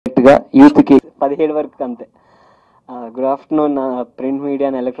డైరెక్ట్గా యూత్కి 17 వరకు అంతే. Good afternoon print media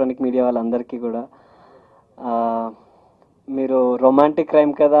and electronic media వాళ్ళందరికీ కూడా. మీరు రొమాంటిక్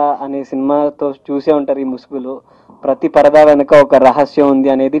క్రైమ్ కదా అనే సినిమాతో చూసే ఉంటారు. ఈ ముసుగులు ప్రతి పరదా వెనుక ఒక రహస్యం ఉంది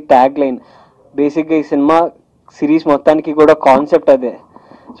అనేది ట్యాగ్ లైన్. బేసిక్గా ఈ సినిమా సిరీస్ మొత్తానికి కూడా కాన్సెప్ట్ అదే.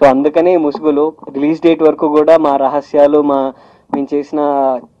 సో అందుకనే ఈ ముసుగులు రిలీజ్ డేట్ వరకు కూడా మా రహస్యాలు, మేము చేసిన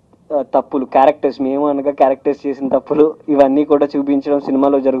తప్పులు, క్యారెక్టర్స్, మేము అనగా క్యారెక్టర్స్ చేసిన తప్పులు, ఇవన్నీ కూడా చూపించడం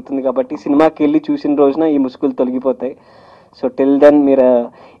సినిమాలో జరుగుతుంది. కాబట్టి సినిమాకి వెళ్ళి చూసిన రోజున ఈ ముసుగులు తొలగిపోతాయి. సో టిల్ దెన్ మీరు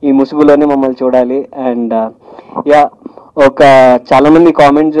ఈ ముసుగులోనే మమ్మల్ని చూడాలి. అండ్ ఒక చాలా మంది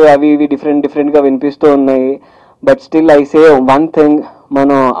కామెంట్స్ అవి ఇవి డిఫరెంట్గా వినిపిస్తూ ఉన్నాయి. But still I say one thing,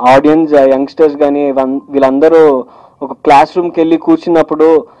 మనం ఆడియన్స్, యంగ్స్టర్స్ కానీ వీళ్ళందరూ ఒక క్లాస్ రూమ్కి వెళ్ళి కూర్చున్నప్పుడు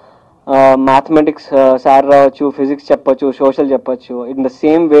మ్యాథమెటిక్స్ సార్ రావచ్చు, ఫిజిక్స్ చెప్పచ్చు, సోషల్ చెప్పచ్చు. ఇన్ ద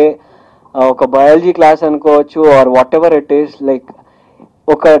సేమ్ వే ఒక బయాలజీ క్లాస్ అనుకోవచ్చు are what ever it is, like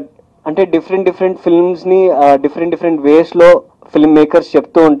ఒక అంటే డిఫరెంట్ ఫిల్మ్స్ని డిఫరెంట్ వేస్లో ఫిల్మ్ మేకర్స్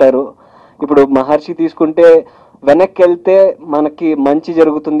చెప్తూ ఉంటారు. ఇప్పుడు మహర్షి తీసుకుంటే వెనక్కి వెళ్తే మనకి మంచి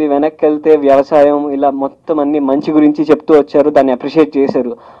జరుగుతుంది, వెనక్కి వెళ్తే వ్యవసాయం, ఇలా మొత్తం అన్ని మంచి గురించి చెప్తూ వచ్చారు, దాన్ని అప్రిషియేట్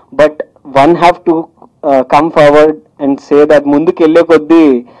చేశారు. But one have to come forward and say that ముందుకు వెళ్ళే కొద్దీ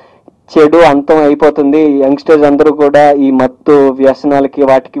చెడు అంతం అయిపోతుంది. యంగ్స్టర్స్ అందరూ కూడా ఈ మత్తు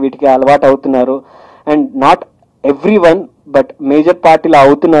వ్యసనాలకి వీటికి అలవాటు అవుతున్నారు. And not every one, but major part ఇలా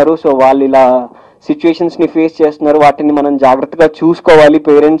అవుతున్నారు. సో వాళ్ళు ఇలా సిచ్యువేషన్స్ని ఫేస్ చేస్తున్నారు. వాటిని మనం జాగ్రత్తగా చూసుకోవాలి.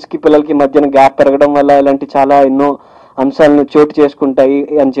 పేరెంట్స్కి పిల్లలకి మధ్యన గ్యాప్ పెరగడం వల్ల ఇలాంటి చాలా ఎన్నో అంశాలను చోటు చేసుకుంటాయి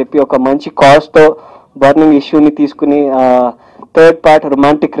అని చెప్పి ఒక మంచి కాజ్తో బర్నింగ్ ఇష్యూని తీసుకుని థర్డ్ పార్ట్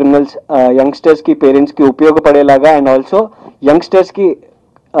రొమాంటిక్ క్రిమినల్స్ యంగ్స్టర్స్కి, పేరెంట్స్కి ఉపయోగపడేలాగా అండ్ ఆల్సో యంగ్స్టర్స్కి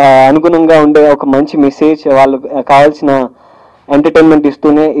అనుగుణంగా ఉండే ఒక మంచి మెసేజ్, వాళ్ళు కావాల్సిన ఎంటర్టైన్మెంట్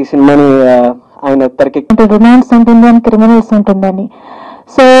ఇస్తూనే ఈ సినిమాని ఆయన తెరకెక్కి రొమాన్స్ ఉంటుంది అని, క్రిమినల్స్ ఉంటుందని.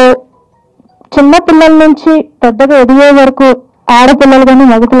 సో చిన్న పిల్లల నుంచి పెద్దగా ఎదిగే వరకు ఆడపిల్లలు కానీ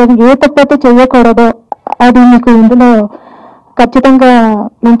మగపిల్లలు ఏ తప్పైతే చేయకూడదో అది మీకు ఇందులో ఖచ్చితంగా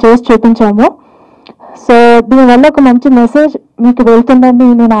మేము చేసి చూపించాము. సో దీనివల్ల ఒక మంచి మెసేజ్ మీకు వెళ్తుందని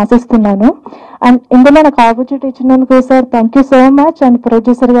నేను ఆశిస్తున్నాను. అండ్ ఇందులో నాకు ఆపర్చునిటీ ఇచ్చినందుకు sir thank you so much. And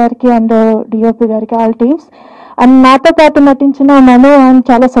producer గారికి అండ్ డిఓపి గారికి, ఆల్ టీమ్స్. అండ్ నాతో పాటు నటించిన మను అండ్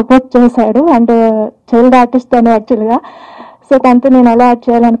చాలా సపోర్ట్ చేశాడు. అండ్ చైల్డ్ ఆర్టిస్ట్ అని యాక్చువల్గా. సో తనతో నేను ఎలా యాడ్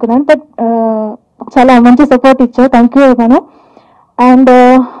చేయాలనుకున్నాను, బట్ చాలా మంచి సపోర్ట్ ఇచ్చావు. Thank you Manu. అండ్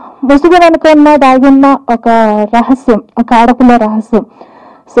ముసుగు వెనుకున్న దాగున్న ఒక రహస్యం, ఒక ఆడపిల్ల రహస్యం.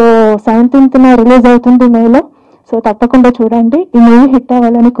 సో 17th రిలీజ్ అవుతుంది మేలో. సో తప్పకుండా చూడండి. ఈ మూవీ హిట్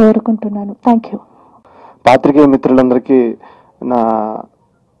అవ్వాలని కోరుకుంటున్నాను. Thank you. పాత్రికేయ మిత్రులందరికీ నా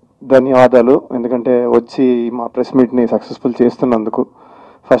ధన్యవాదాలు, ఎందుకంటే వచ్చి మా ప్రెస్ మీట్ని సక్సెస్ఫుల్ చేస్తున్నందుకు.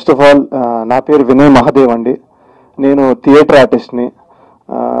 ఫస్ట్ ఆఫ్ ఆల్ నా పేరు వినయ్ మహాదేవ్ అండి. నేను థియేటర్ ఆర్టిస్ట్ని.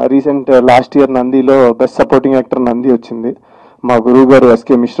 Recent last year నందిలో best supporting actor Nandi వచ్చింది. మా గురువు గారు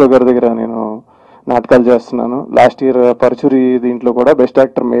ఎస్కే మిశ్రో గారి దగ్గర నేను నాటకాలు చేస్తున్నాను. లాస్ట్ ఇయర్ పరచురి దీంట్లో కూడా బెస్ట్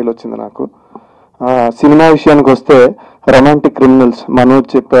యాక్టర్ మెయిల్ వచ్చింది నాకు. సినిమా విషయానికి వస్తే రొమాంటిక్ క్రిమినల్స్ మనోజ్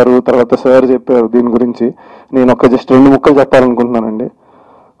చెప్పారు, తర్వాత సార్ చెప్పారు. దీని గురించి నేను జస్ట్ 2 ముక్కలు చెప్పాలనుకుంటున్నానండి.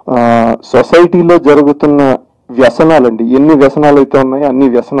 సొసైటీలో జరుగుతున్న వ్యసనాలండి, ఎన్ని వ్యసనాలు అయితే ఉన్నాయో అన్ని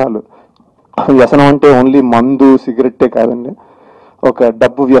వ్యసనాలు. వ్యసనం అంటే ఓన్లీ మందు, సిగరెట్టే కాదండి. ఒక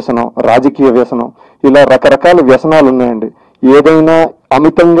డబ్బు వ్యసనం, రాజకీయ వ్యసనం, ఇలా రకరకాల వ్యసనాలు ఉన్నాయండి. ఏదైనా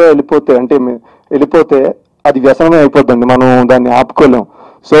అమితంగా వెళ్ళిపోతే అది వ్యసనమే అయిపోద్దండి, మనం దాన్ని ఆపుకోలేం.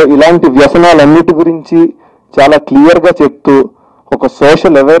 సో ఇలాంటి వ్యసనాలన్నిటి గురించి చాలా క్లియర్గా చెప్తూ ఒక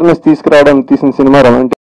సోషల్ అవేర్నెస్ తీసుకురావడానికి తీసిన సినిమా రొమాంటిక్.